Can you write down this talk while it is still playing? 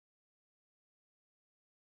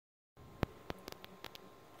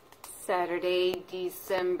Saturday,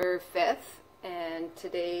 December 5th, and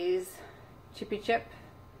today's Chippy Chip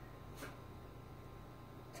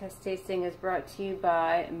test tasting is brought to you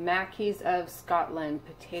by Mackie's of Scotland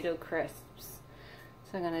potato crisps.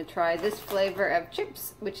 So I'm going to try this flavor of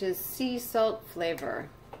chips, which is sea salt flavor,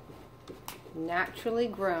 naturally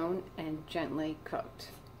grown and gently cooked.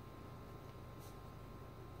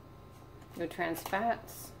 No trans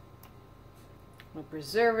fats, no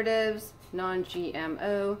preservatives,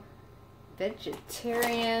 non-GMO,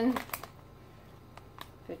 vegetarian,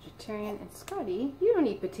 and Scotty, you don't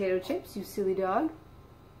eat potato chips, you silly dog.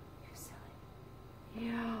 You're silly.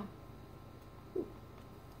 Yeah.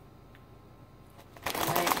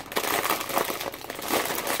 Right.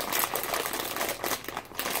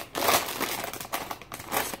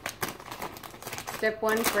 Step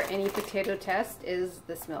one for any potato test is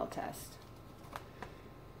the smell test.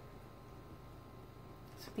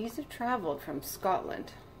 So these have traveled from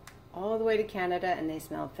Scotland all the way to Canada, and they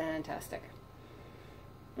smell fantastic.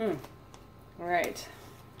 All right.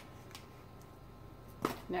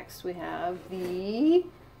 Next we have the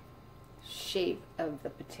shape of the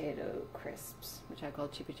potato crisps, which I call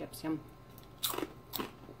Chippy Chips. Yum.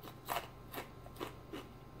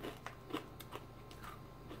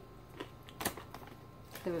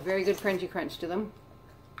 They have a very good crunchy crunch to them.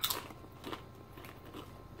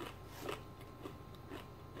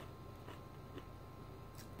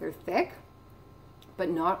 They're thick, but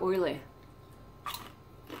not oily.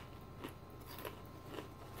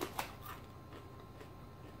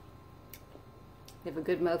 They have a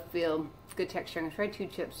good mouthfeel, good texture. I'm going to try 2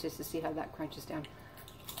 chips just to see how that crunches down.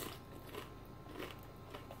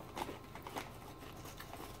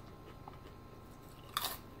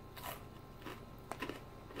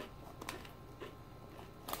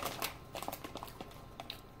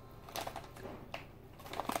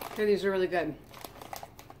 Okay, these are really good.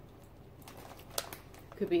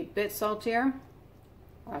 Could be a bit saltier.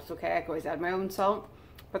 That's okay, I can always add my own salt.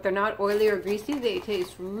 But they're not oily or greasy. They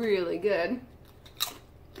taste really good.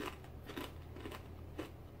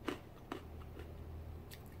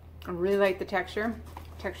 I really like the texture.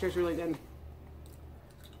 Texture is really good.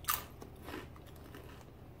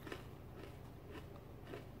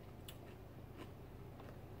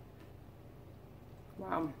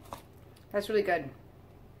 Wow, that's really good.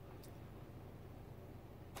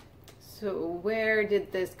 So where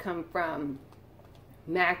did this come from?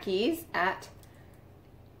 Mackie's at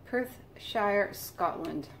Perthshire,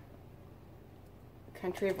 Scotland.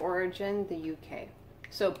 Country of origin, the UK.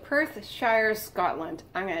 So Perthshire, Scotland.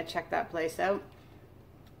 I'm going to check that place out.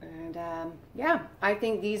 And yeah, I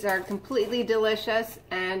think these are completely delicious.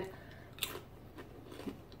 And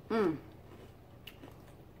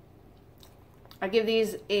I give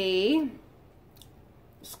these a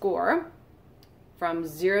score from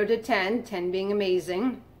 0 to 10, 10 being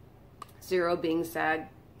amazing, 0 being sad,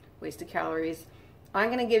 waste of calories.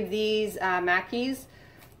 I'm going to give these Mackie's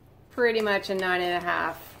pretty much a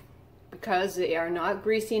 9.5 because they are not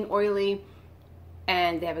greasy and oily,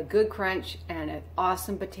 and they have a good crunch and an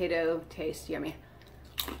awesome potato taste. Yummy.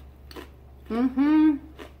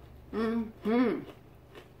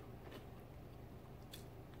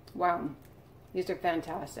 Wow, these are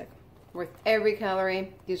fantastic. Worth every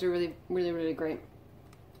calorie. These are really, really, really great.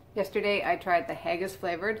 Yesterday I tried the haggis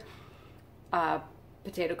flavored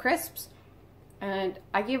potato crisps, and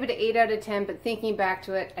I gave it an 8 out of 10, but thinking back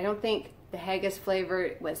to it, I don't think the haggis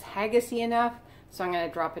flavor was haggisy enough, so I'm going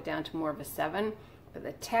to drop it down to more of a 7. But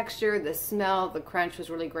the texture, the smell, the crunch was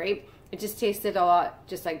really great. It just tasted a lot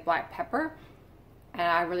just like black pepper, and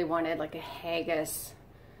I really wanted like a haggis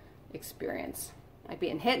experience. Like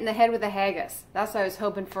being hit in the head with a haggis. That's what I was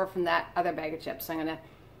hoping for from that other bag of chips. So I'm going to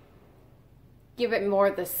give it more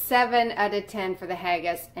the 7 out of 10 for the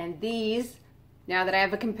haggis. And these, now that I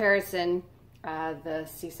have a comparison, the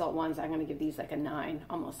sea salt ones, I'm going to give these like a 9,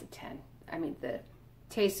 almost a 10. I mean, the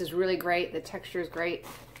taste is really great. The texture is great.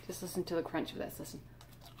 Just listen to the crunch of this. Listen.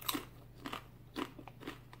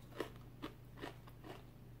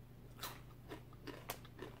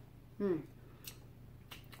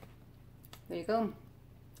 There you go.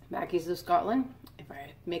 Mackie's of Scotland. If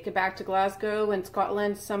I make it back to Glasgow and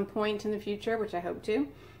Scotland some point in the future, which I hope to,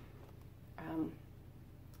 I'm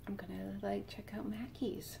gonna check out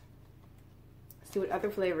Mackie's. See what other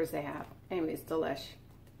flavors they have. Anyways, delish.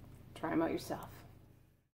 Try them out yourself.